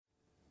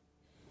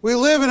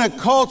in a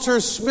culture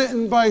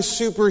smitten by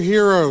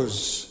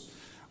superheroes.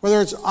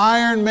 Whether it's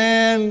Iron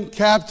Man,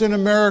 Captain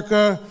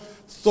America,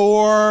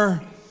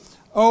 Thor,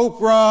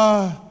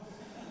 Oprah,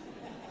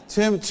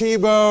 Tim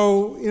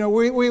Tebow.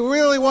 We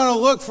really want to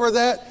look for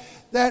that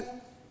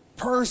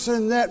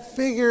person, that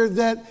figure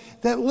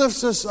that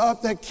lifts us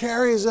up, that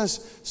carries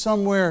us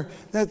somewhere,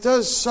 that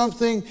does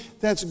something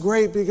that's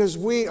great, because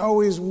we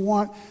always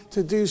want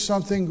to do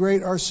something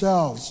great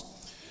ourselves.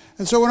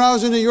 And so when I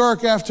was in New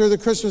York after the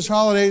Christmas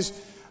holidays,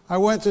 I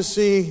went to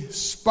see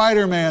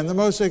Spider-Man, the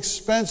most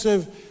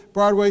expensive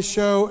Broadway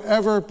show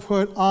ever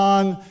put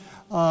on.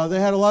 They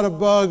had a lot of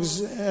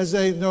bugs,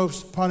 no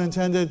pun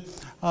intended.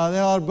 They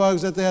had a lot of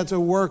bugs that they had to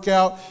work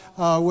out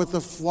with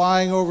the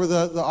flying over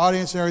the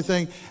audience and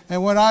everything.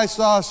 And when I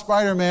saw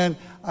Spider-Man,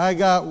 I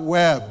got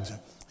webbed.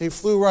 He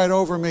flew right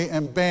over me,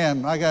 and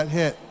bam, I got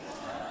hit.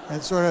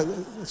 It sort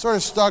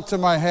of stuck to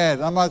my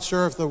head. I'm not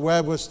sure if the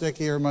web was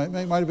sticky or it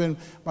might have been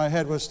my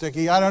head was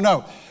sticky. I don't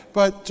know.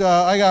 But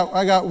I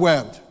got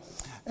webbed.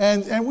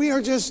 And we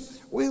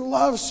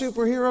love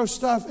superhero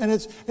stuff, and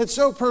it's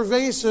so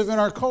pervasive in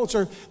our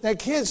culture that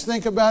kids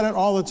think about it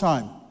all the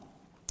time.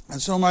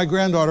 And so my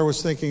granddaughter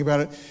was thinking about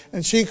it,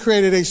 and she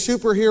created a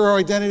superhero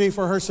identity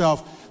for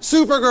herself.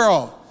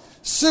 Supergirl.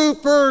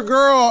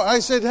 Supergirl. I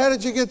said, how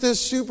did you get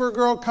this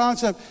Supergirl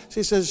concept?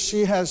 She says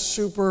she has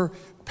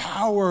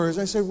superpowers.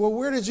 I said, well,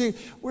 where did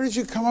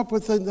you come up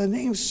with the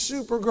name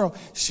Supergirl?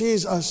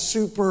 She's a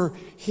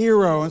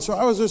superhero. And so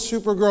I was with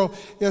Supergirl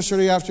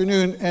yesterday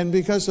afternoon, and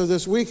because of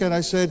this weekend,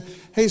 I said,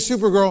 hey,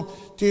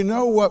 Supergirl, do you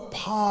know what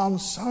Palm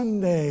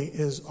Sunday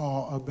is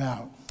all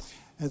about?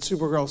 And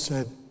Supergirl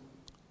said,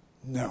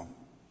 no.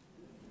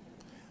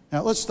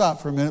 Now, let's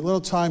stop for a minute. A little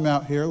time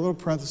out here, a little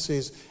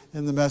parentheses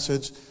in the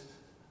message.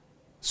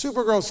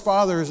 Supergirl's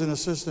father is an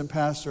assistant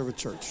pastor of a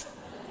church.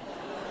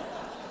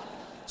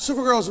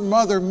 Supergirl's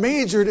mother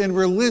majored in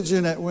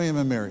religion at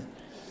William & Mary.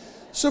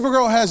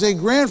 Supergirl has a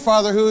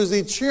grandfather who is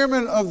the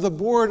chairman of the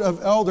board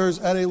of elders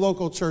at a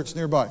local church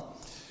nearby.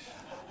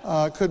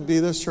 Could be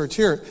this church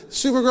here.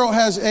 Supergirl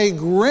has a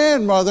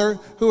grandmother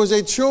who was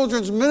a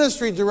children's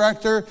ministry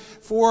director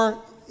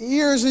for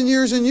years and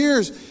years and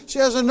years. She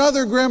has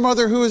another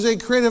grandmother who is a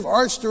creative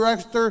arts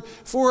director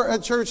for a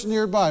church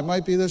nearby.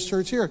 Might be this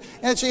church here.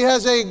 And she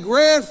has a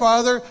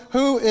grandfather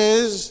who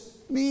is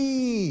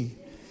me.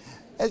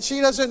 And she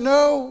doesn't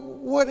know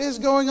what is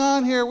going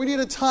on here. We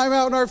need a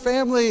timeout in our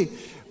family.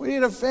 We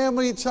need a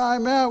family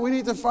timeout. We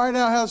need to find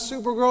out how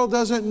Supergirl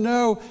doesn't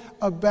know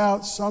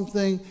about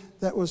something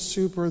that was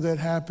super that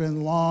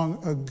happened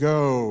long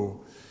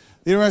ago.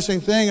 The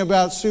interesting thing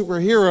about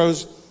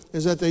superheroes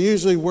is that they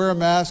usually wear a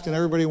mask and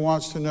everybody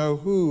wants to know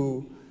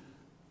who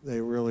they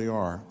really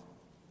are.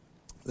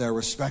 They're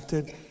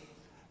respected,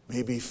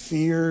 maybe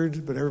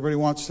feared, but everybody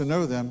wants to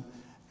know them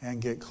and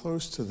get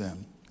close to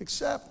them,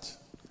 except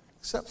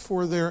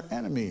for their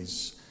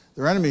enemies.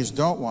 Their enemies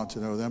don't want to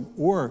know them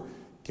or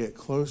get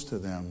close to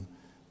them.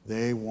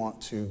 They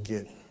want to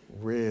get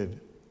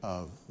rid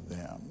of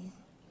them.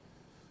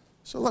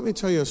 So let me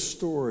tell you a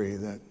story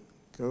that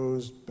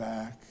goes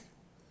back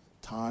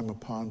time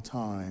upon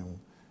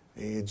time,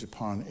 age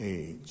upon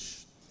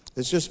age.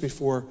 It's just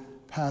before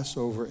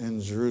Passover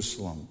in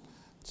Jerusalem.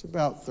 It's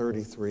about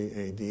 33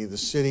 AD. The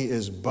city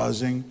is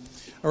buzzing.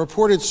 A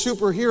reported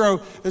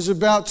superhero is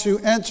about to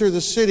enter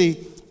the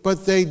city,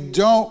 but they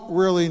don't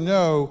really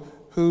know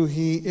who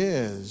he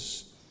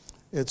is.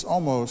 It's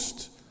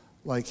almost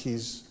like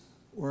he's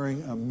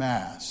wearing a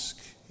mask.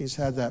 He's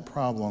had that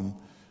problem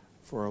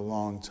for a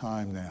long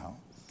time now.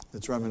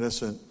 It's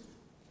reminiscent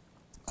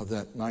of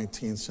that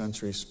 19th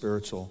century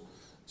spiritual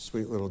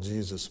Sweet Little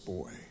Jesus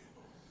Boy.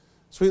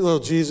 Sweet little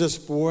Jesus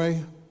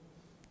boy,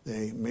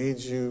 they made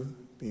you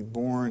be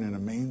born in a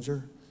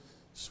manger.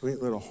 Sweet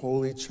little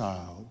holy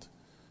child,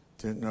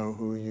 didn't know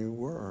who you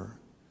were.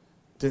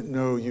 Didn't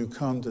know you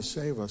come to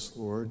save us,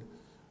 Lord.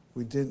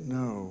 We didn't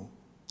know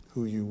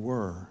who you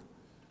were.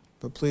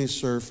 But please,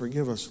 sir,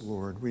 forgive us,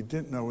 Lord. We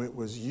didn't know it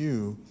was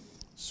you,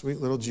 sweet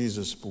little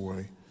Jesus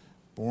boy,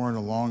 born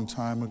a long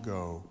time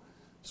ago.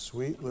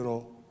 Sweet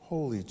little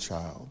holy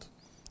child,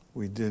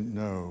 we didn't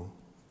know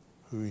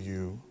who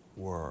you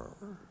were.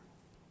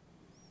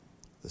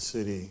 The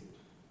city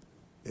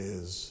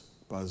is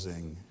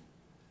buzzing,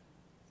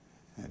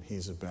 and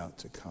he's about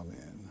to come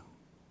in.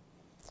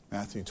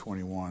 Matthew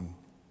 21.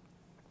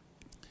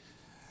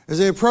 As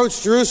they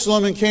approached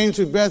Jerusalem and came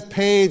to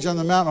Bethphage on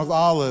the Mount of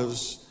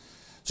Olives,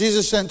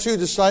 Jesus sent 2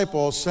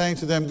 disciples, saying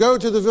to them, "Go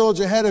to the village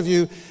ahead of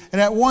you, and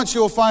at once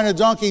you will find a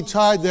donkey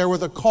tied there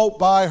with a colt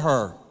by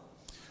her.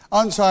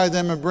 Untie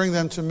them and bring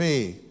them to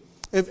me.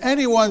 If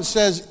anyone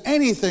says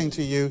anything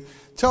to you,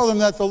 tell them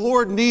that the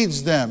Lord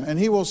needs them, and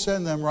he will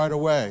send them right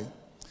away."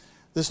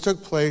 This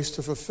took place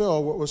to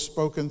fulfill what was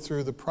spoken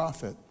through the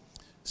prophet.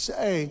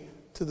 "Say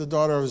to the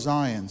daughter of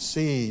Zion,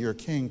 see, your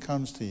king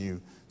comes to you,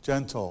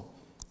 gentle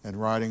and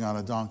riding on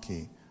a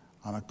donkey,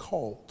 on a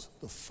colt,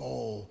 the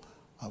foal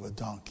of a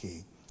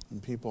donkey."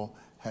 And people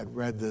had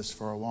read this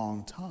for a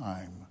long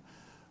time,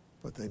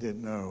 but they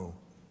didn't know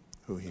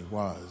who he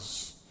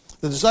was.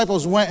 The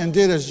disciples went and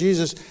did as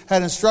Jesus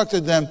had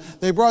instructed them.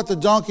 They brought the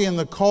donkey and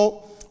the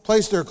colt,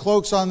 placed their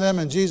cloaks on them,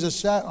 and Jesus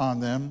sat on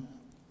them.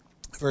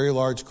 A very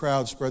large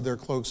crowd spread their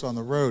cloaks on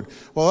the road,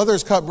 while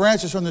others cut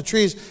branches from the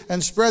trees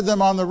and spread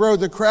them on the road.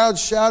 The crowd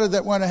shouted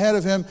that went ahead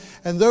of him,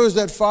 and those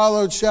that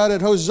followed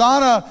shouted,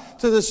 "Hosanna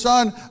to the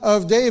Son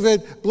of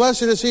David!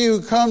 Blessed is he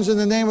who comes in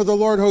the name of the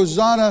Lord!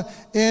 Hosanna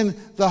in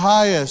the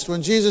highest!"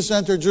 When Jesus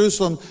entered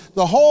Jerusalem,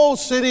 the whole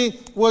city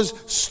was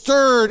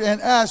stirred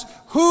and asked,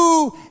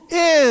 "Who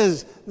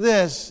is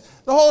this?"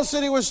 The whole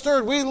city was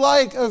stirred. We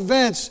like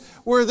events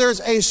where there's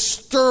a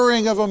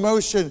stirring of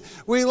emotion.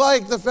 We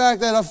like the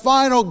fact that a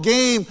final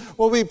game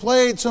will be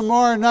played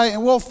tomorrow night,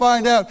 and we'll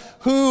find out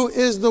who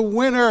is the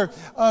winner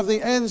of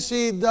the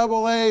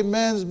NCAA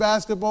men's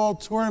basketball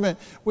tournament.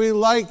 We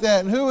like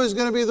that. And who is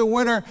going to be the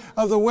winner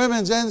of the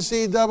women's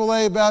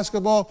NCAA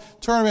basketball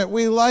tournament?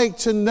 We like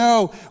to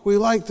know. We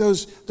like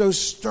those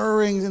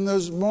stirrings and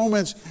those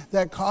moments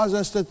that cause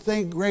us to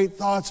think great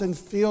thoughts and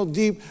feel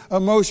deep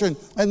emotion.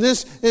 And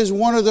this is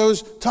one of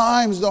those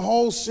times. The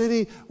whole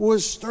city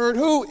was stirred.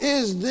 Who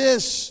is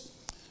this?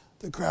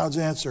 The crowds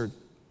answered,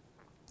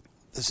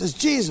 "This is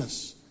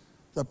Jesus,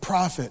 the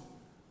prophet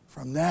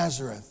from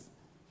Nazareth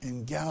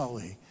in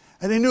Galilee."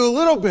 And they knew a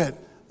little bit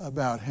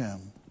about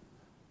him,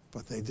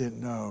 but they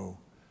didn't know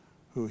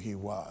who he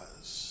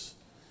was.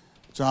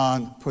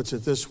 John puts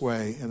it this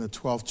way in the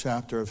 12th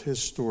chapter of his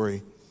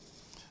story.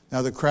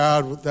 Now the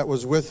crowd that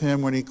was with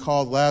him when he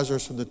called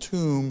Lazarus from the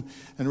tomb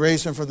and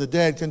raised him from the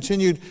dead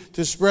continued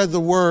to spread the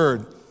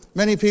word.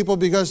 Many people,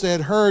 because they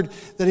had heard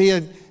that he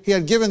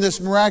had given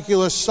this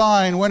miraculous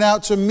sign, went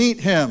out to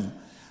meet him.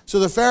 So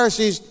the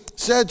Pharisees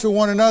said to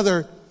one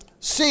another,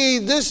 "See,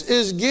 this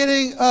is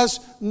getting us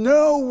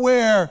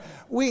nowhere.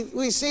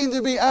 We seem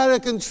to be out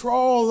of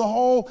control. The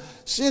whole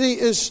city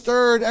is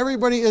stirred.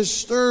 Everybody is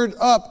stirred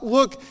up.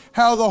 Look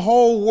how the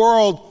whole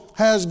world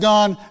has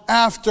gone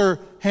after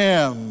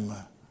him."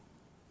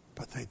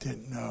 But they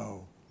didn't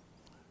know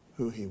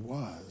who he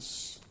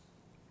was.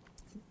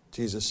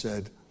 Jesus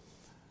said,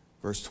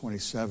 verse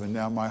 27,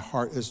 "Now my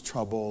heart is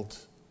troubled,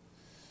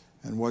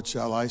 and what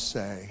shall I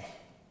say?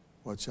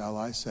 What shall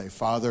I say?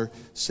 Father,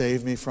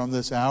 save me from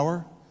this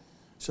hour?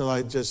 Shall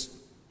I just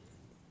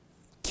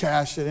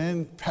cash it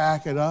in,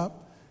 pack it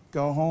up,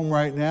 go home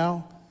right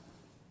now?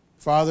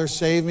 Father,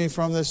 save me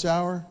from this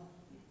hour?"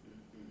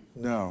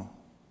 No.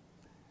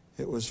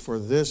 It was for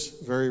this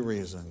very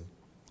reason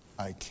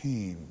I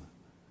came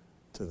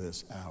to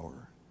this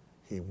hour.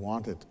 He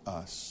wanted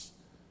us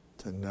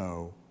to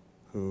know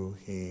who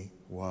he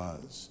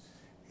was.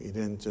 He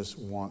didn't just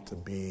want to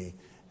be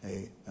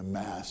a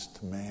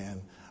masked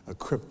man, a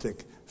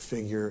cryptic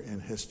figure in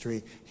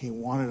history. He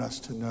wanted us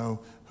to know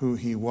who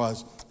he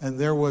was. And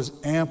there was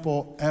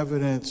ample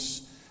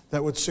evidence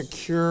that would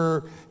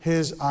secure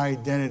his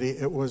identity.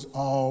 It was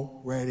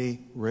already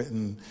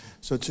written.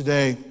 So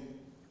today,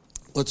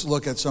 let's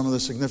look at some of the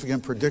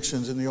significant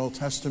predictions in the Old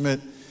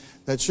Testament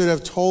that should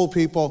have told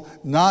people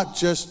not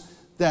just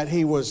that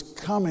he was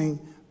coming,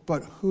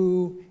 but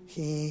who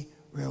he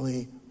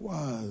really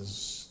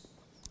was.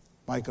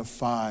 Micah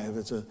 5,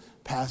 it's a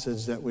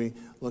passage that we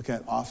look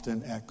at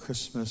often at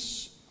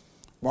Christmas.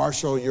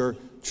 "Marshal your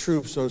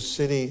troops, O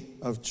city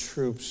of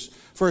troops,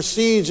 for a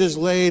siege is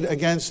laid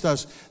against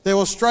us. They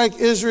will strike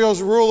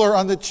Israel's ruler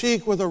on the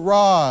cheek with a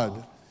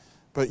rod.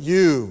 But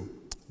you,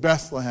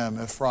 Bethlehem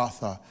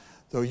Ephrathah,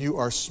 though you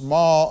are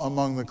small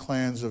among the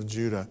clans of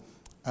Judah,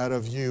 out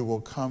of you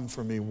will come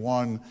for me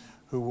one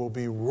who will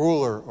be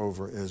ruler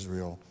over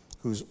Israel,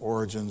 whose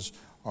origins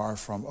are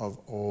from of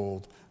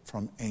old,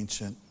 from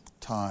ancient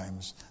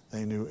times."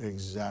 They knew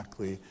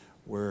exactly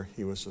where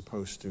he was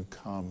supposed to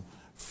come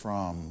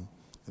from.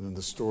 And in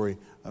the story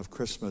of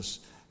Christmas,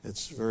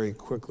 it's very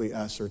quickly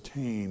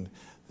ascertained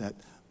that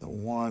the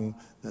one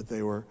that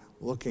they were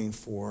looking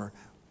for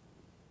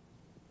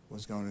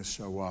was going to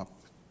show up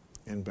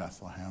in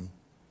Bethlehem.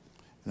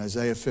 In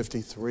Isaiah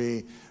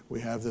 53,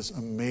 we have this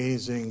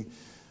amazing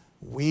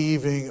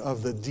weaving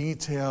of the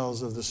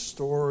details of the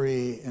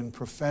story in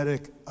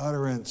prophetic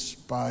utterance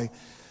by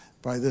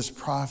this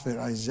prophet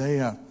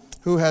Isaiah.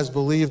 "Who has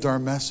believed our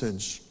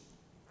message?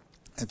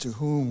 And to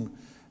whom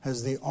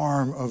has the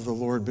arm of the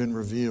Lord been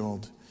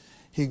revealed?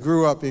 He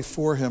grew up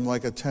before him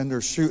like a tender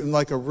shoot and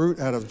like a root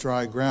out of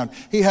dry ground.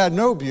 He had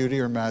no beauty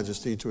or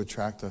majesty to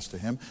attract us to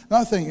him,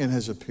 nothing in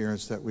his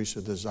appearance that we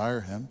should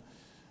desire him.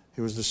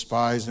 He was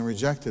despised and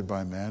rejected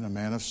by men, a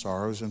man of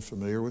sorrows and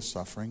familiar with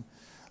suffering.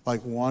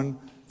 Like one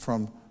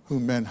from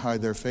whom men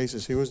hide their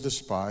faces, he was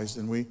despised,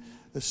 and we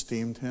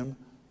esteemed him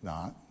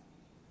not.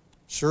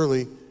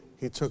 Surely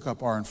he took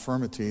up our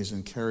infirmities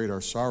and carried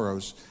our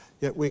sorrows,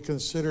 yet we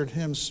considered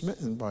him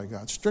smitten by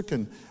God,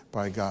 stricken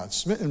by God,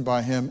 smitten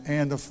by him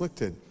and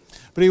afflicted.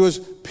 But he was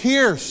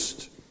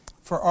pierced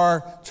for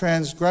our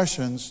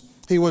transgressions.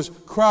 He was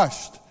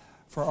crushed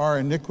for our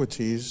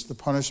iniquities. The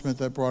punishment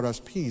that brought us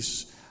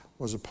peace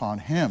was upon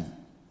him,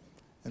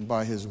 and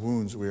by his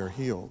wounds we are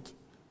healed.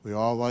 We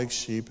all like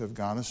sheep have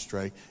gone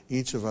astray.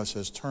 Each of us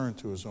has turned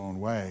to his own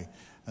way,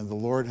 and the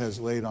Lord has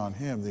laid on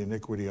him the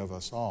iniquity of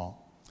us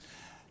all.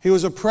 He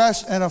was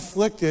oppressed and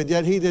afflicted,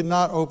 yet he did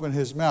not open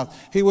his mouth.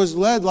 He was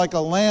led like a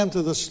lamb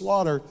to the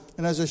slaughter,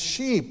 and as a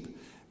sheep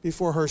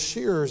before her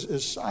shearers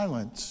is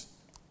silent.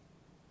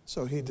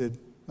 So he did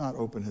not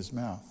open his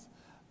mouth.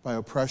 By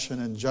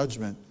oppression and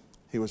judgment,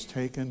 he was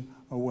taken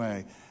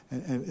away.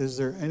 And is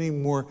there any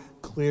more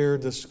clear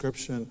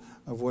description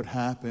of what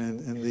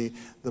happened in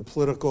the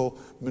political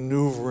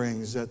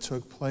maneuverings that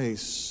took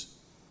place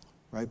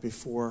right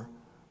before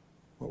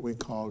what we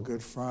call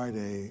Good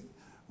Friday,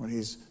 when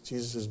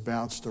Jesus is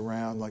bounced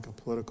around like a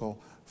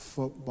political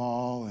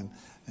football,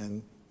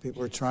 and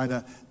people are trying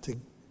to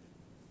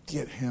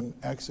get him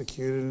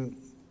executed.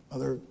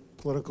 Other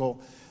political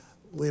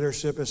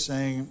leadership is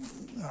saying,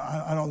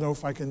 I don't know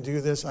if I can do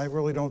this. I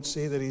really don't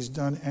see that he's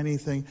done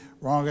anything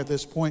wrong at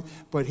this point,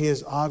 but he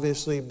is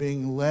obviously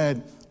being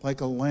led like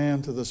a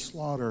lamb to the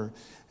slaughter,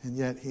 and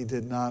yet he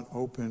did not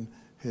open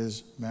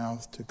his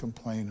mouth to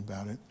complain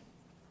about it.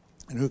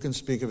 And who can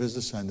speak of his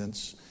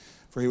descendants?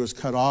 For he was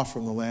cut off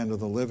from the land of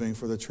the living.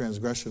 For the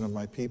transgression of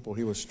my people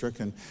he was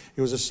stricken.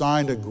 He was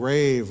assigned a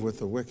grave with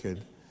the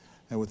wicked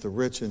and with the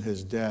rich in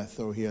his death,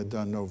 though he had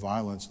done no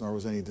violence, nor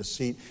was any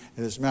deceit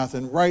in his mouth.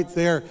 And right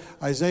there,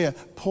 Isaiah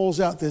pulls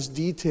out this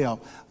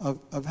detail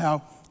of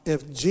how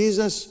if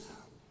Jesus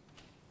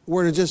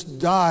were to just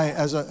die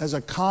as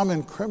a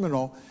common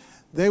criminal,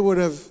 they would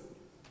have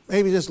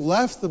maybe just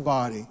left the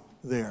body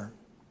there.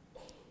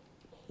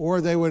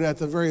 Or they would at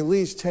the very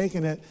least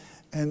taken it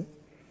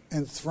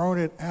and thrown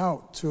it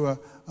out to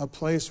a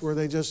place where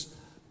they just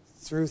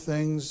threw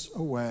things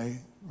away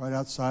right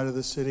outside of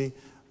the city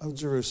of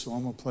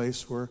Jerusalem, a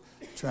place where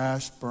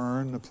trash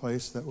burned, a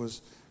place that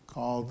was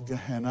called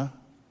Gehenna.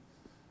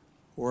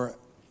 Or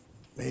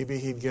maybe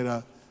he'd get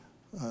a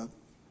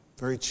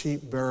very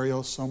cheap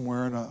burial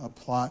somewhere in a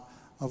plot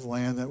of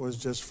land that was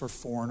just for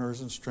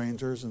foreigners and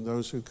strangers and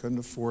those who couldn't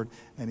afford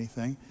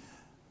anything.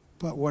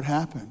 But what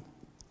happened?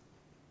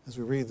 As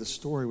we read the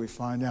story, we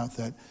find out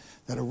that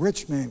a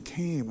rich man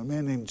came, a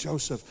man named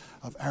Joseph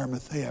of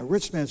Arimathea. A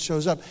rich man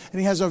shows up, and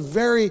he has a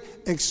very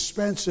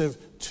expensive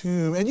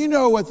tomb. And you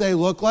know what they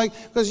look like,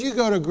 because you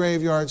go to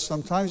graveyards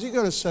sometimes, you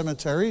go to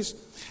cemeteries,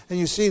 and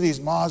you see these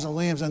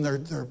mausoleums, and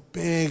they're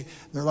big,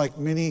 they're like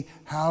mini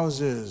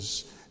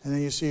houses. And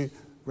then you see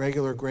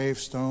regular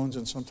gravestones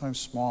and sometimes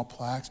small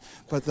plaques.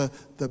 But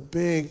the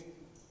big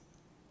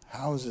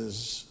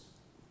houses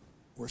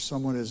where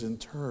someone is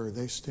interred,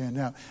 they stand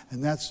out.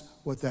 And that's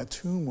what that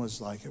tomb was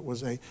like. It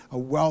was a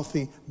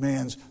wealthy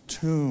man's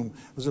tomb.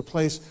 It was a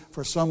place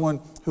for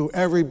someone who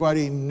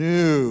everybody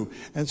knew.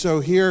 And so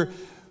here,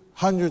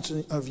 hundreds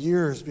of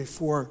years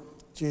before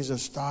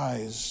Jesus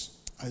dies,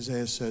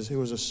 Isaiah says he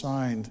was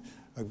assigned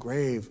a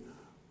grave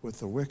with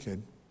the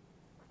wicked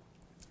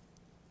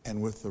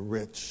and with the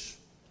rich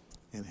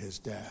in his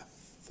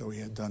death, though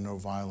he had done no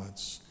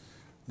violence,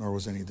 nor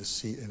was any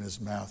deceit in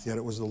his mouth. Yet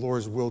it was the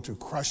Lord's will to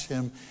crush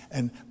him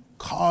and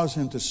cause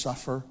him to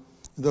suffer.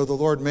 Though the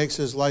Lord makes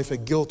his life a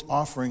guilt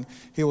offering,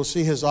 he will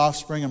see his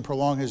offspring and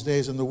prolong his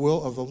days, and the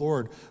will of the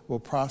Lord will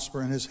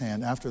prosper in his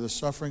hand. After the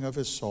suffering of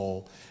his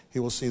soul, he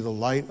will see the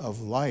light of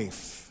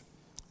life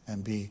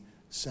and be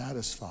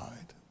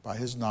satisfied. By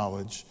his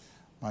knowledge,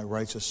 my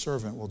righteous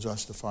servant will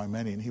justify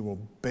many, and he will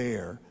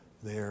bear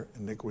their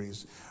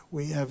iniquities.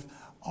 We have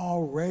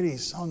already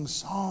sung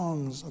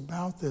songs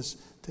about this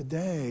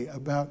today,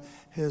 about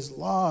his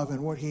love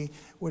and what he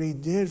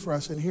did for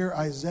us. And here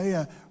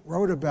Isaiah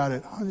wrote about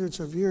it hundreds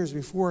of years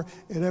before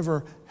it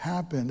ever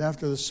happened.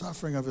 After the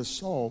suffering of his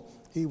soul,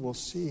 he will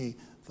see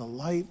the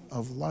light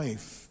of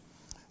life.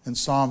 In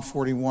Psalm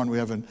 41, we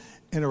have an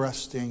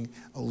interesting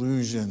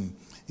allusion.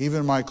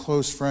 Even my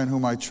close friend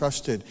whom I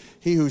trusted,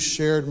 he who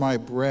shared my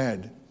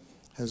bread,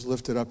 has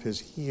lifted up his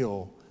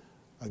heel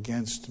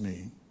against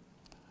me.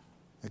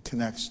 It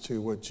connects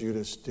to what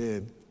Judas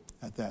did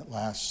at that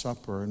Last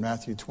Supper. In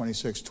Matthew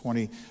 26,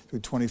 20 through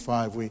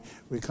 25, we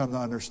come to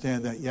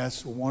understand that,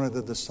 yes, one of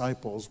the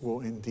disciples will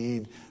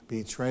indeed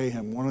betray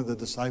him. One of the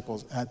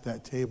disciples at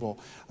that table,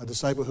 a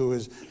disciple who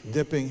is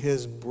dipping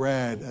his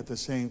bread at the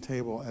same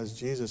table as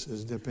Jesus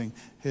is dipping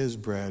his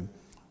bread,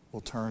 will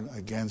turn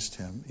against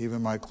him.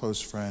 Even my close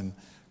friend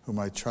whom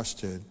I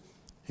trusted,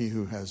 he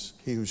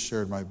who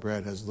shared my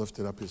bread has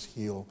lifted up his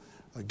heel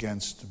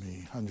against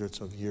me.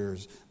 Hundreds of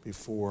years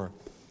before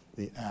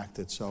the act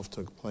itself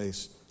took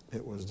place,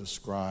 it was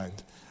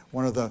described.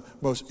 One of the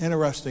most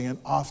interesting and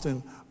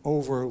often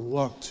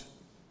overlooked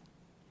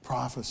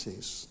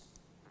prophecies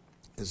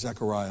is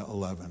Zechariah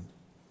 11.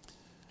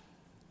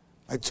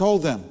 I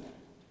told them,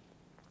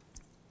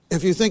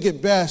 if you think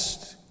it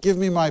best, give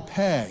me my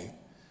pay,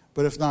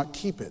 but if not,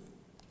 keep it.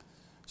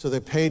 So they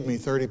paid me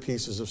 30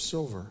 pieces of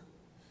silver.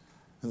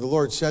 And the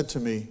Lord said to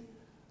me,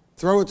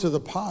 throw it to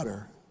the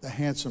potter, the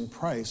handsome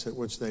price at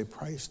which they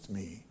priced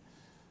me.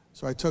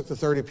 So I took the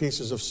 30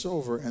 pieces of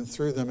silver and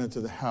threw them into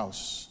the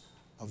house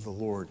of the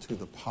Lord, to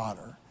the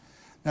potter.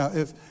 Now,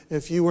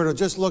 if you were to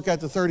just look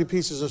at the 30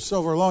 pieces of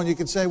silver alone, you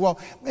could say, well,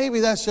 maybe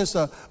that's just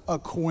a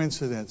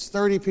coincidence.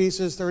 30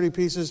 pieces,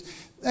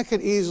 that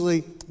could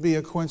easily be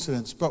a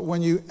coincidence. But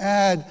when you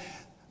add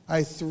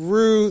I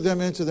threw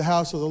them into the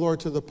house of the Lord,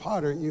 to the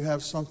potter, you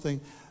have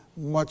something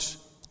much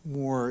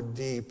more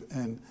deep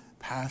and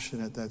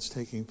passionate that's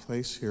taking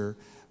place here.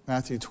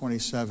 Matthew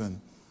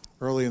 27,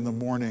 early in the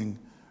morning,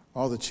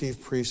 all the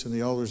chief priests and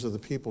the elders of the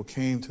people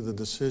came to the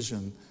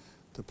decision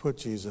to put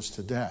Jesus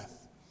to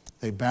death.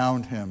 They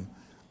bound him,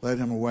 led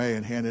him away,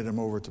 and handed him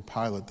over to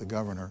Pilate, the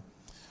governor.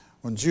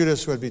 When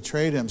Judas, who had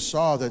betrayed him,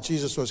 saw that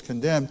Jesus was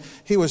condemned,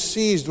 he was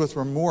seized with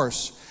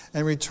remorse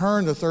and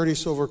returned the 30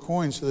 silver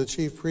coins to the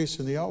chief priests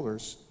and the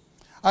elders.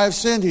 I have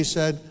sinned, he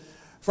said,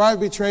 for I have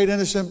betrayed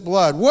innocent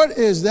blood. What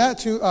is that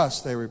to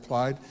us? They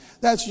replied.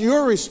 That's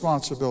your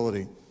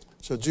responsibility.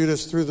 So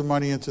Judas threw the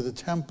money into the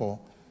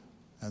temple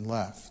and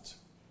left.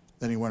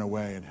 Then he went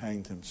away and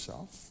hanged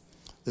himself.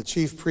 The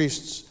chief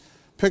priests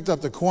picked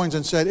up the coins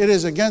and said, it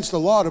is against the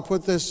law to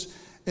put this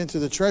into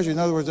the treasury. In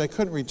other words, they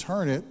couldn't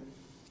return it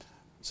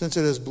since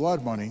it is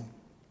blood money.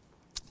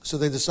 So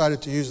they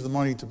decided to use the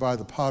money to buy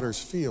the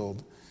potter's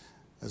field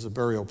as a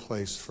burial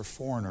place for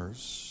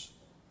foreigners.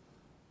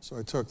 So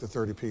I took the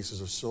 30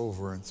 pieces of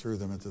silver and threw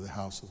them into the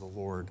house of the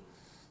Lord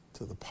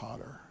to the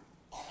potter.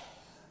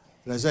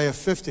 In Isaiah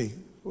 50,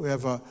 we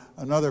have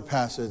another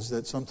passage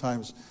that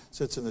sometimes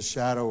sits in the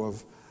shadow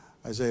of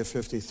Isaiah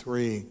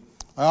 53.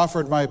 I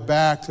offered my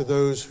back to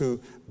those who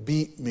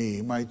beat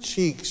me, my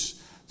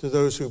cheeks to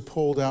those who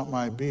pulled out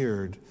my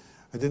beard.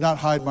 I did not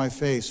hide my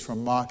face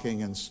from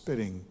mocking and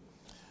spitting.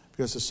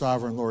 Because the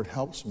sovereign Lord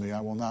helps me,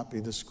 I will not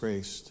be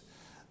disgraced.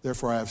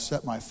 Therefore I have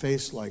set my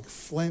face like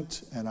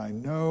flint, and I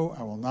know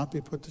I will not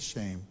be put to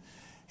shame.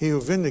 He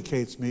who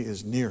vindicates me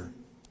is near.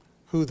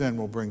 Who then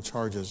will bring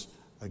charges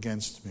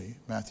against me?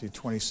 Matthew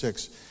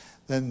 26.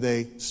 Then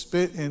they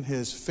spit in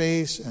his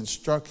face and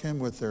struck him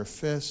with their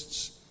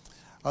fists.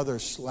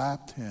 Others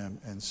slapped him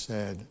and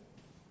said,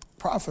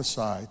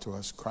 prophesy to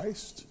us,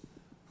 Christ.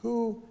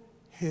 Who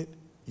hit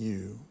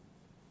you?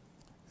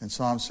 In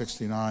Psalm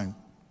 69,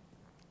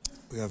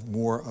 we have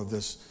more of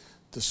this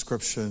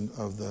description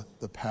of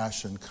the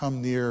passion.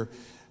 Come near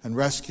and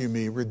rescue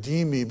me.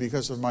 Redeem me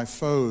because of my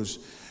foes.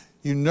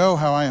 You know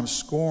how I am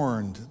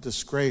scorned,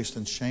 disgraced,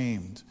 and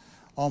shamed.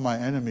 All my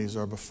enemies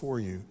are before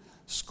you.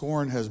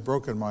 Scorn has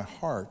broken my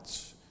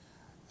heart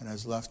and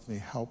has left me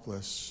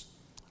helpless.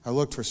 I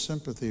looked for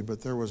sympathy,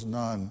 but there was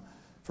none.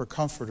 For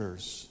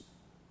comforters,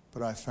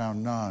 but I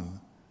found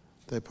none.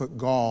 They put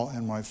gall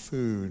in my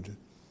food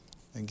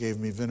and gave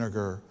me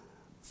vinegar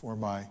for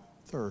my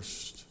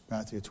thirst.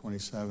 Matthew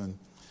 27.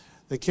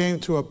 They came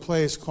to a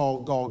place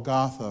called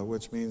Golgotha,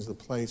 which means the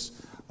place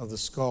of the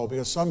skull,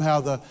 because somehow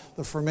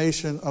the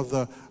formation of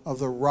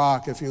the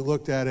rock, if you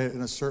looked at it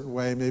in a certain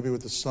way, maybe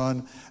with the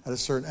sun at a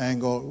certain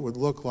angle, it would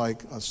look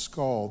like a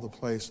skull, the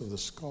place of the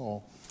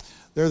skull.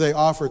 There they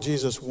offered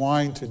Jesus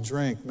wine to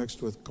drink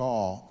mixed with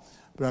gall,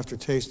 but after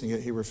tasting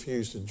it, he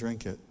refused to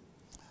drink it.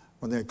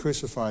 When they had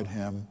crucified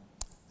him,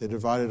 they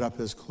divided up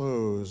his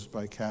clothes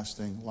by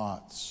casting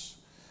lots.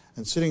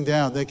 And sitting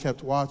down, they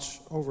kept watch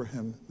over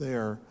him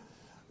there.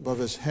 Above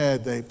his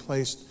head, they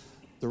placed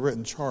the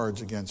written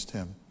charge against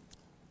him.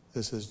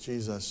 This is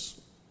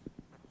Jesus,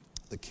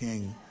 the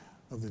King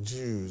of the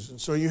Jews. And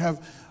so you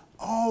have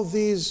all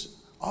these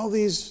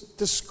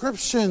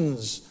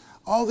descriptions,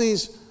 all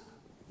these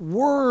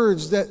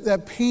words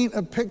that paint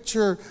a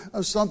picture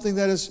of something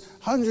that is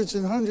hundreds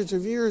and hundreds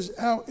of years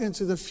out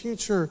into the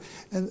future.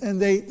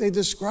 And they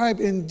describe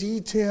in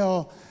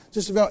detail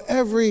just about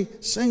every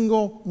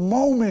single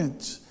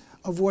moment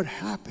of what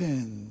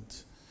happened.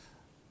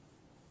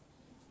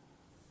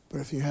 But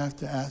if you have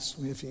to ask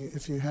me,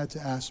 if you had to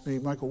ask me,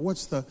 Michael,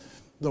 what's the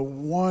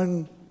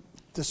one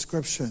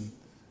description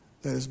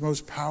that is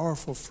most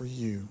powerful for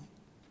you?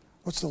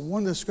 What's the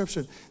one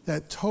description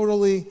that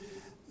totally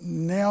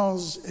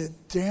nails it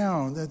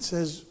down, that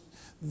says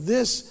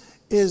this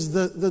is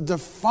the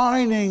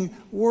defining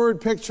word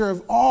picture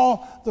of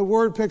all the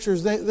word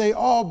pictures? They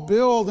all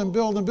build and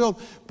build and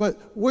build,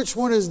 but which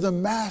one is the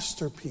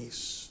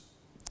masterpiece?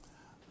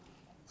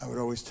 I would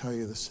always tell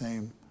you the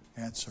same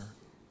answer.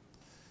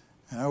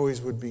 And I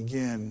always would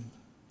begin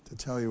to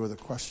tell you with a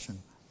question.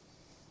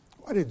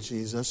 Why did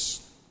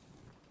Jesus,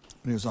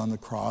 when he was on the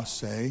cross,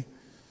 say,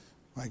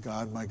 my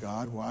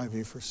God, why have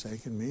you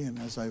forsaken me? And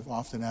as I've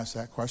often asked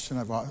that question,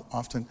 I've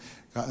often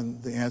gotten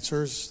the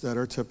answers that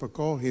are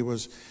typical. He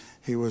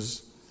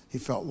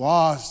felt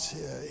lost.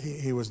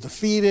 He was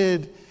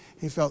defeated.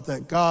 He felt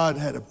that God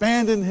had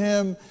abandoned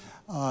him.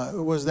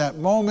 It was that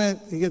moment,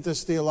 you get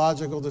this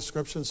theological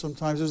description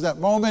sometimes, it was that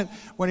moment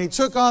when he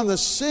took on the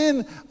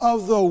sin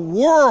of the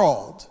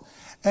world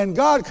and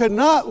God could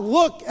not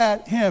look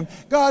at him.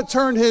 God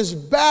turned his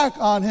back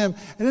on him.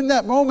 And in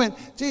that moment,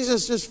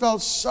 Jesus just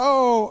felt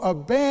so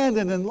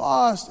abandoned and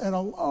lost and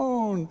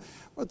alone.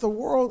 But the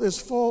world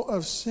is full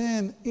of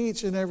sin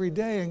each and every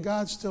day, and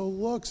God still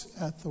looks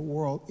at the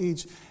world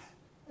each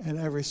and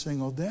every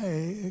single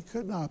day. It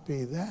could not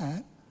be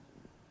that.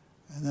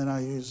 And then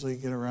I usually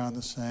get around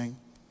to saying,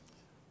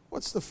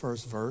 what's the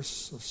first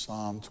verse of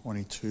Psalm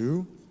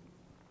 22?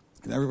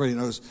 And everybody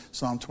knows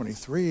Psalm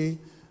 23,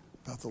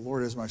 about the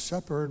Lord is my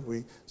shepherd.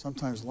 We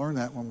sometimes learn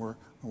that when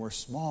we're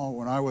small.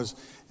 When I was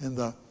in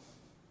the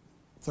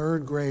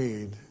third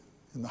grade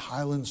in the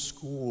Highland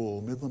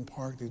School, Midland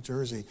Park, New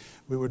Jersey,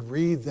 we would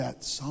read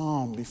that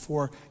psalm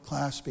before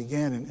class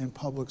began in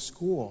public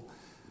school.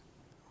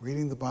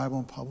 Reading the Bible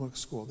in public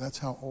school. That's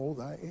how old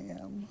I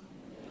am.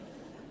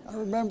 I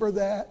remember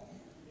that.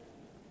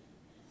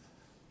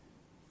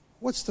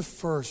 What's the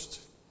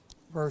first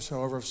verse,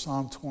 however, of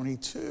Psalm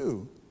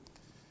 22?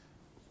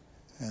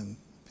 And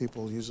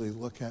people usually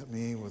look at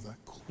me with a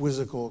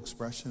quizzical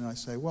expression. And I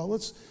say, well, why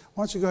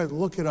don't you go ahead and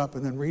look it up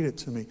and then read it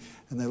to me.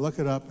 And they look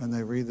it up and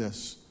they read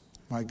this.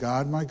 My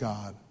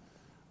God,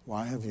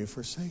 why have you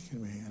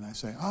forsaken me? And I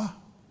say,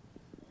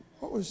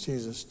 what was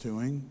Jesus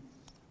doing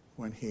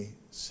when he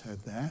said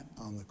that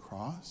on the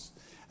cross?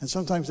 And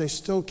sometimes they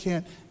still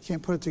can't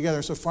put it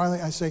together. So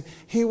finally I say,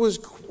 he was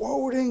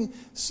quoting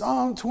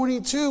Psalm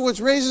 22, which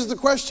raises the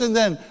question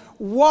then,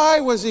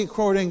 why was he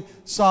quoting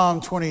Psalm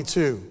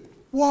 22?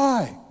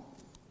 Why?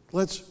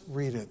 Let's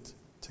read it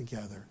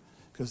together.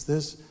 Because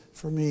this,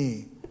 for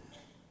me,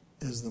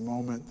 is the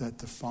moment that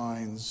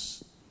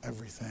defines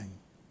everything.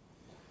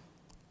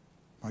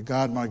 My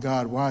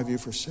God, why have you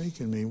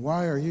forsaken me?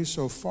 Why are you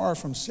so far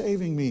from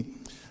saving me?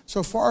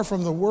 So far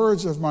from the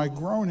words of my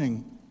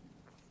groaning.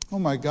 Oh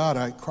my God,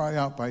 I cry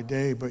out by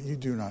day, but you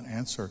do not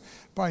answer.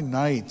 By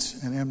night,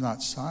 and am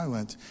not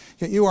silent.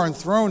 Yet you are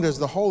enthroned as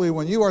the Holy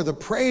One. You are the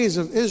praise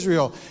of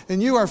Israel.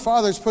 And you, our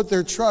fathers, put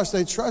their trust.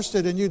 They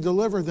trusted and you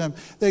delivered them.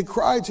 They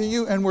cried to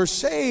you and were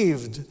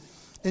saved.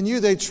 In you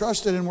they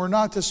trusted and were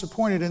not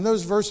disappointed. In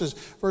those verses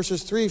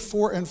 3,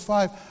 4, and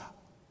 5,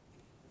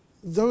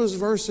 those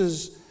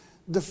verses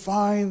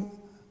define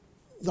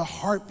the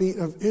heartbeat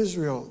of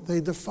Israel.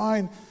 They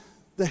define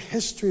the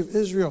history of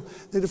Israel.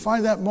 They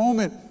define that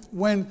moment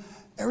when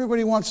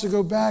everybody wants to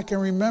go back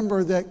and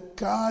remember that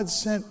God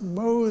sent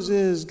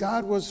Moses.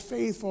 God was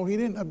faithful. He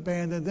didn't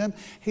abandon them.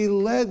 He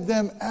led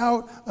them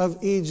out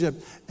of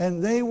Egypt.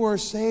 And they were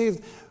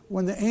saved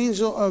when the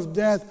angel of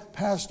death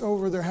passed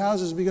over their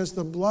houses because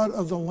the blood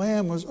of the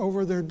Lamb was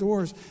over their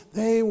doors.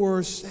 They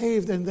were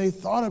saved, and they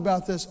thought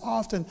about this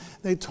often.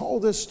 They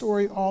told this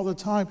story all the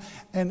time,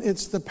 and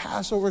it's the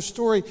Passover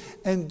story.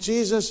 And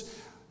Jesus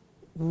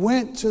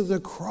went to the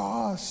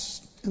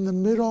cross in the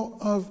middle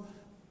of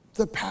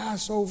the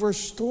Passover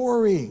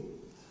story.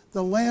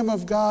 The Lamb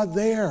of God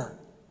there.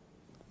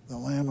 The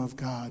Lamb of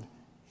God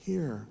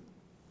here.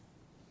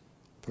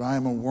 But I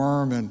am a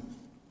worm and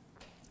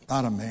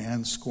not a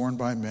man, scorned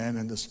by men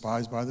and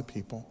despised by the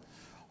people.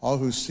 All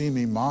who see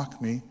me mock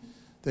me.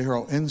 They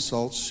hurl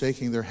insults,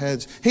 shaking their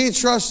heads. He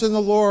trusts in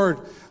the Lord.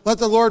 Let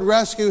the Lord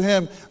rescue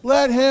him.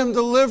 Let him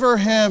deliver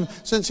him,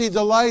 since he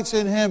delights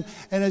in him.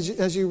 And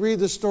as you read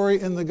the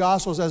story in the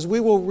Gospels, as we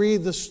will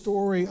read the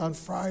story on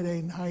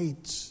Friday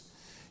nights,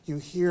 you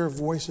hear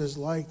voices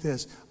like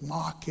this,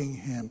 mocking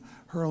him,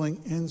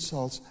 hurling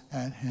insults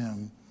at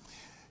him.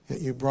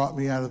 Yet you brought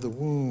me out of the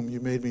womb. You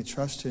made me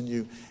trust in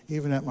you,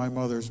 even at my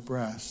mother's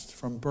breast.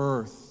 From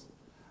birth,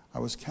 I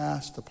was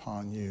cast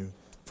upon you.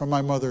 From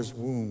my mother's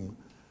womb,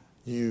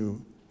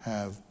 you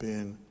have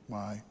been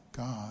my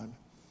God.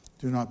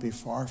 Do not be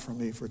far from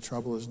me, for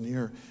trouble is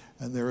near,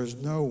 and there is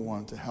no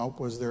one to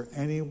help. Was there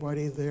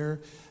anybody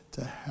there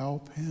to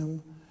help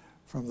him?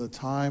 From the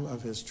time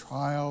of his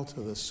trial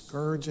to the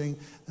scourging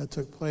that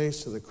took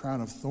place, to the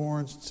crown of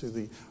thorns, to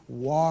the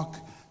walk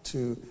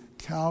to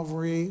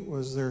Calvary,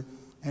 was there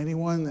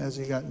anyone as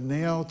he got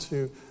nailed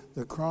to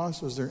the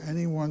cross? Was there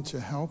anyone to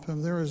help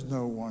him? There is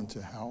no one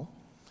to help.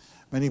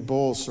 Many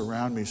bulls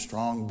surround me,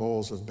 strong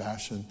bulls of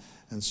Bashan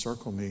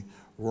encircle me.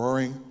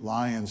 Roaring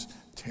lions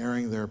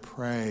tearing their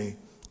prey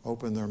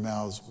open their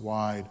mouths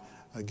wide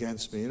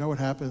against me. You know what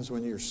happens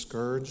when you're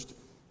scourged?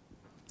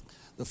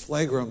 The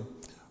flagrum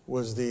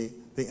was the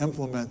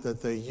implement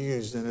that they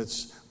used, and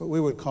it's what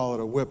we would call it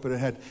a whip, but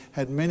it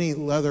had many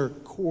leather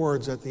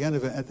cords at the end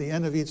of it. At the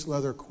end of each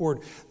leather cord,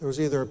 there was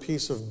either a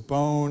piece of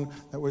bone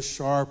that was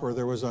sharp, or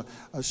there was a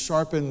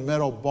sharpened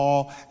metal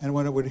ball, and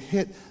when it would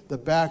hit the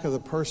back of the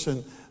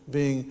person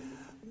being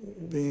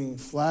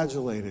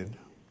flagellated,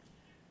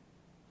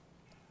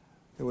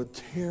 it would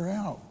tear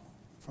out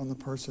from the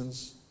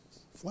person's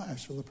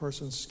flesh, from the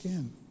person's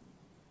skin.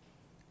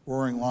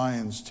 Roaring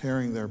lions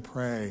tearing their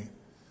prey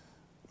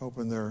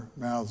open their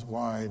mouths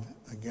wide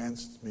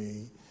against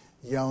me,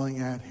 yelling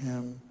at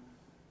him,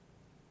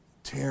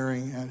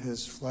 tearing at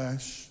his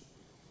flesh.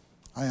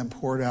 I am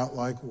poured out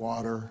like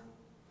water,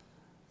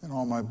 and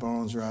all my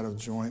bones are out of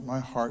joint.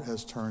 My heart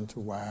has turned to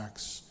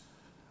wax.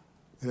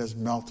 It has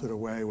melted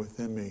away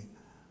within me.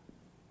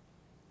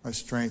 My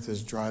strength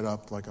is dried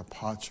up like a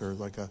potsherd,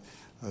 like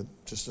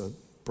just a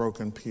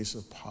broken piece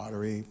of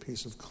pottery,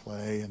 piece of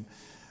clay, and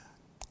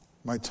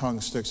my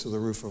tongue sticks to the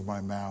roof of my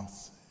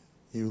mouth.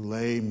 You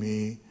lay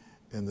me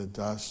in the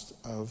dust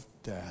of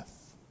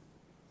death.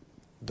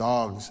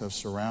 Dogs have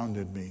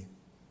surrounded me.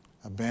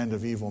 A band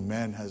of evil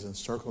men has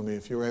encircled me.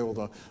 If you were able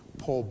to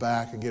pull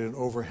back and get an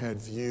overhead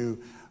view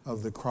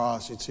of the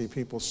cross, you'd see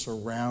people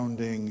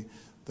surrounding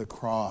the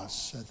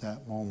cross at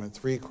that moment.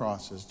 3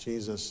 crosses,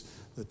 Jesus,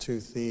 the 2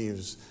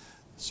 thieves,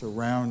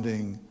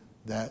 surrounding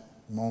that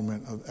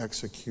moment of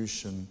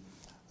execution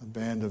A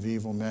band of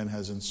evil men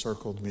has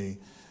encircled me.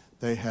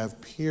 They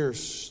have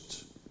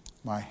pierced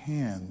my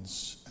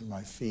hands and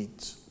my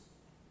feet.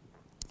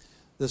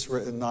 This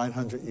written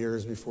 900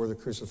 years before the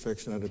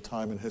crucifixion, at a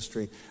time in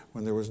history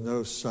when there was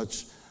no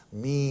such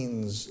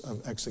means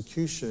of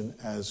execution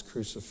as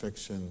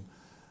crucifixion.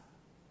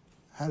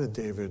 How did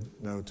David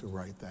know to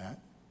write that?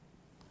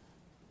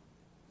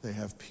 They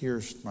have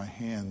pierced my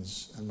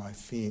hands and my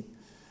feet.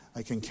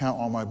 I can count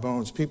all my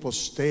bones. People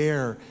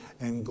stare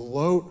and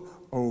gloat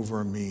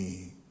over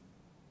me.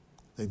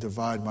 They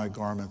divide my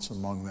garments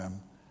among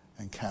them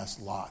and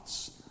cast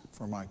lots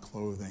for my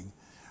clothing.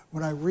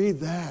 When I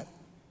read that,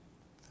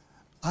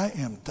 I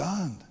am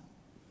done.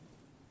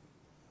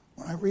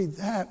 When I read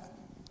that,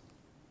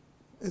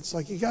 it's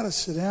like you got to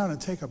sit down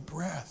and take a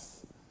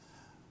breath.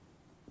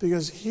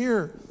 Because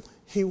here,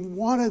 he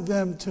wanted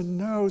them to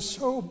know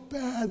so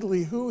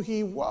badly who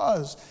he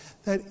was,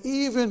 that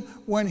even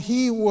when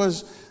he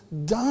was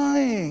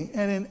dying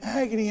and in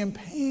agony and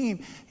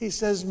pain, he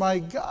says, my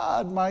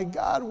God,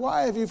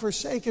 why have you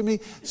forsaken me?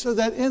 So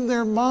that in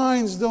their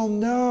minds they'll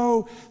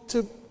know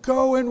to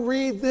go and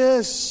read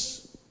this.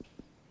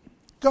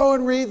 Go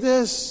and read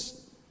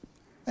this.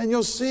 And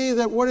you'll see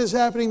that what is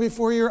happening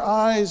before your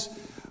eyes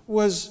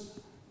was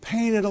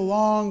painted a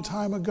long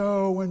time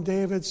ago when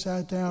David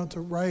sat down to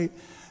write.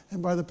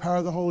 And by the power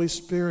of the Holy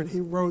Spirit, he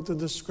wrote the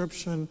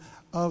description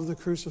of the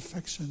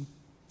crucifixion.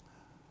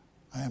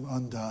 I am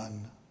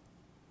undone.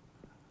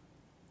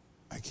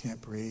 I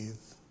can't breathe.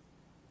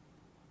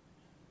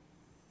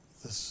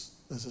 This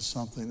is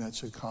something that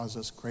should cause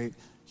us great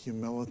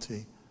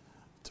humility,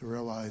 to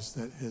realize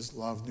that his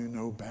love knew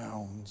no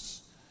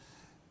bounds.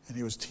 And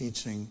he was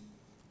teaching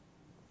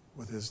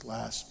with his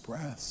last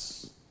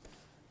breaths.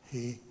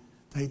 They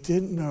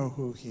didn't know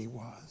who he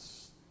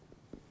was,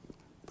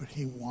 but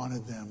he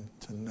wanted them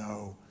to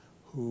know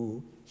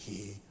who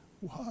he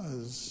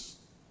was.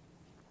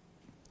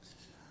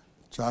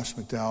 Josh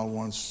McDowell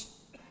once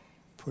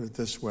put it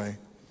this way: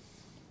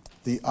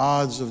 the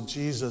odds of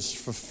Jesus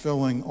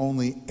fulfilling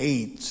only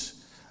 8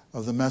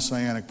 of the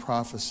messianic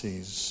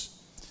prophecies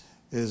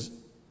is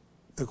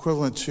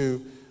equivalent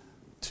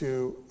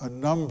to a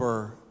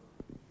number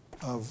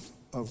of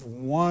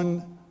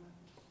 1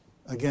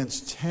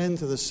 against 10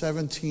 to the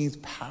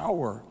 17th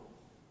power.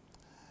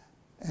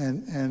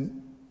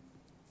 And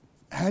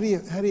how do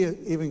you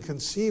even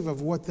conceive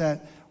of what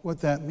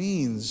that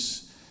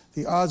means?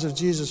 The odds of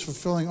Jesus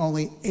fulfilling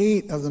only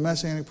 8 of the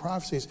messianic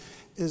prophecies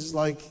is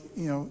like,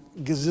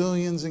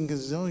 gazillions and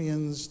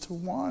gazillions to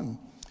 1.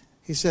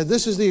 He said,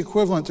 this is the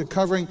equivalent to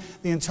covering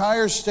the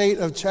entire state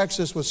of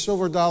Texas with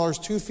silver dollars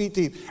 2 feet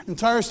deep.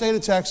 Entire state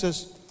of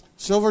Texas,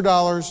 silver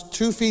dollars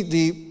 2 feet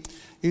deep.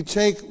 You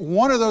take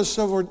one of those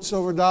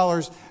silver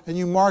dollars and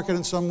you mark it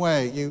in some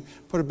way. You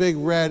put a big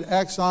red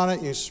X on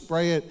it, you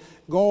spray it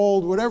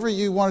gold, whatever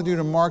you want to do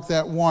to mark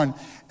that one.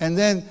 And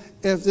then,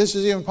 if this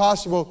is even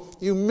possible,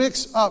 you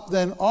mix up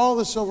then all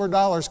the silver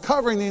dollars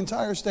covering the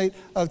entire state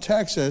of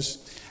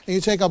Texas, and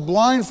you take a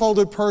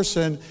blindfolded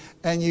person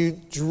and you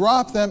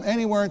drop them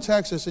anywhere in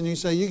Texas, and you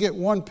say, you get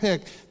one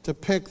pick to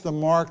pick the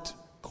marked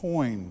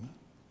coin.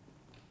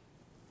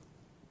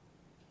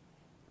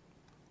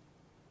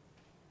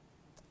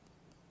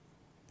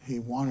 He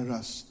wanted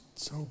us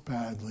so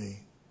badly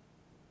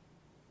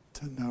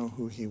to know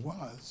who he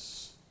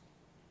was,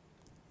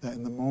 that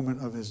in the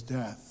moment of his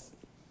death,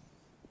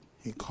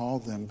 he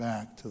called them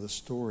back to the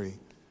story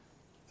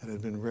that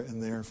had been written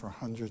there for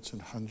hundreds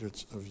and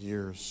hundreds of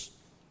years.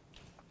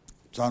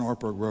 John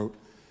Ortberg wrote,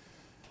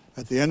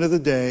 at the end of the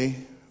day,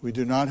 we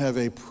do not have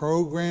a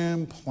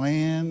program,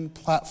 plan,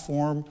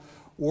 platform,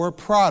 or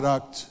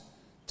product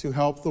to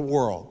help the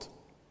world.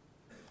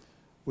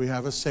 We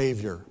have a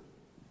Savior.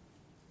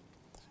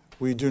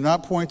 We do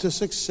not point to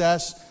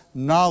success,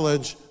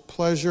 knowledge,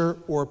 pleasure,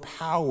 or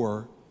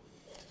power.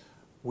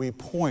 We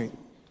point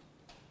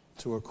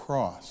to a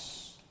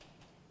cross.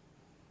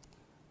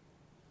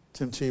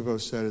 Tim Tebow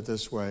said it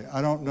this way: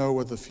 I don't know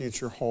what the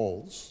future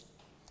holds,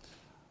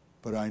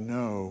 but I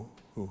know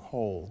who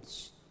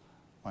holds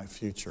my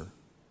future.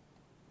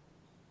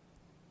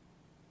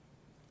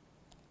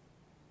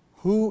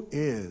 Who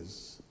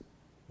is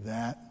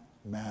that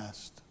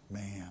masked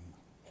man?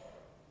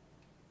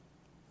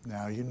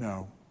 Now you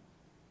know.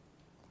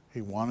 He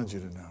wanted you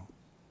to know.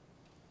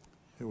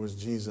 It was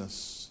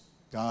Jesus,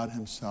 God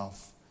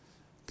himself,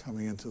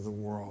 coming into the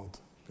world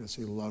because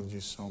he loved you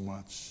so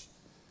much.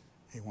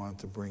 He wanted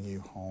to bring you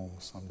home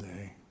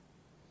someday.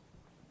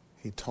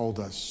 He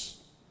told us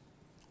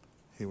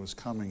he was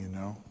coming,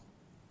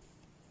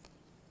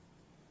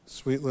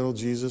 Sweet little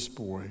Jesus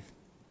boy,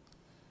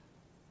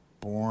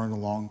 born a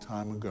long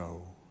time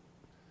ago.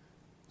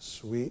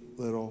 Sweet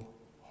little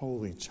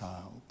holy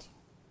child.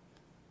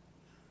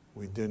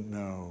 We didn't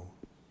know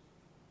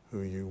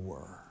who you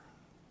were.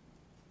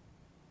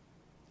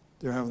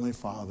 Dear Heavenly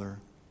Father,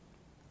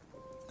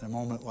 in a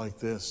moment like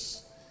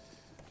this,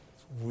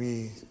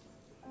 we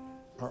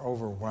are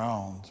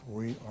overwhelmed.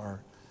 We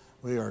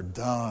are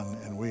done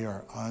and we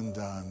are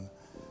undone.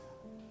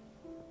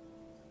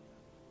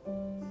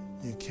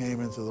 You came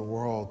into the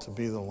world to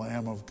be the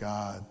Lamb of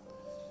God,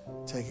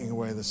 taking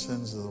away the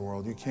sins of the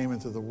world. You came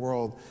into the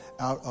world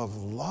out of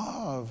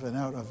love and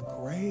out of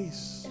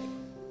grace.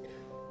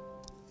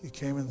 You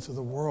came into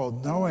the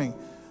world knowing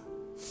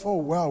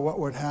full well what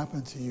would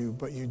happen to you,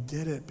 but you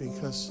did it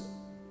because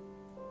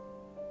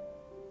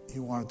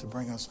you wanted to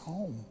bring us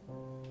home.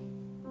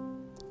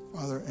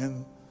 Father,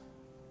 in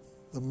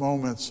the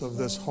moments of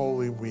this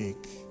Holy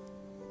Week,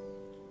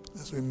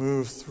 as we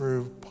move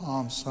through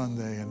Palm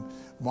Sunday and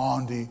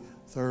Maundy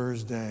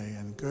Thursday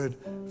and Good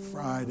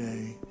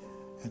Friday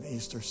and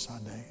Easter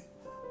Sunday,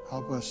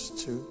 help us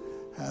to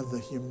have the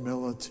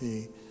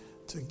humility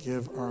to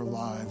give our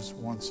lives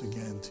once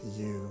again to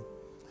you.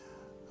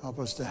 Help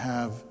us to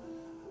have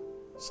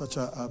such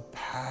a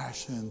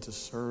passion to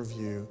serve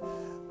you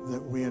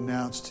that we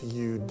announce to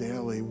you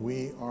daily,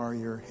 we are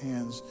your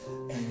hands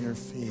and your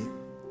feet.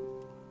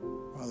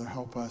 Father,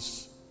 help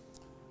us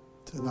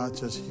to not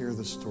just hear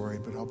the story,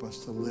 but help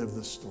us to live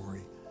the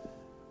story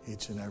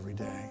each and every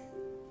day.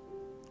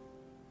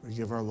 We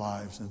give our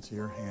lives into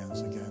your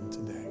hands again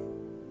today.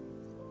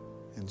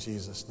 In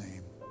Jesus'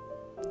 name,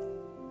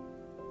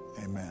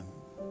 amen.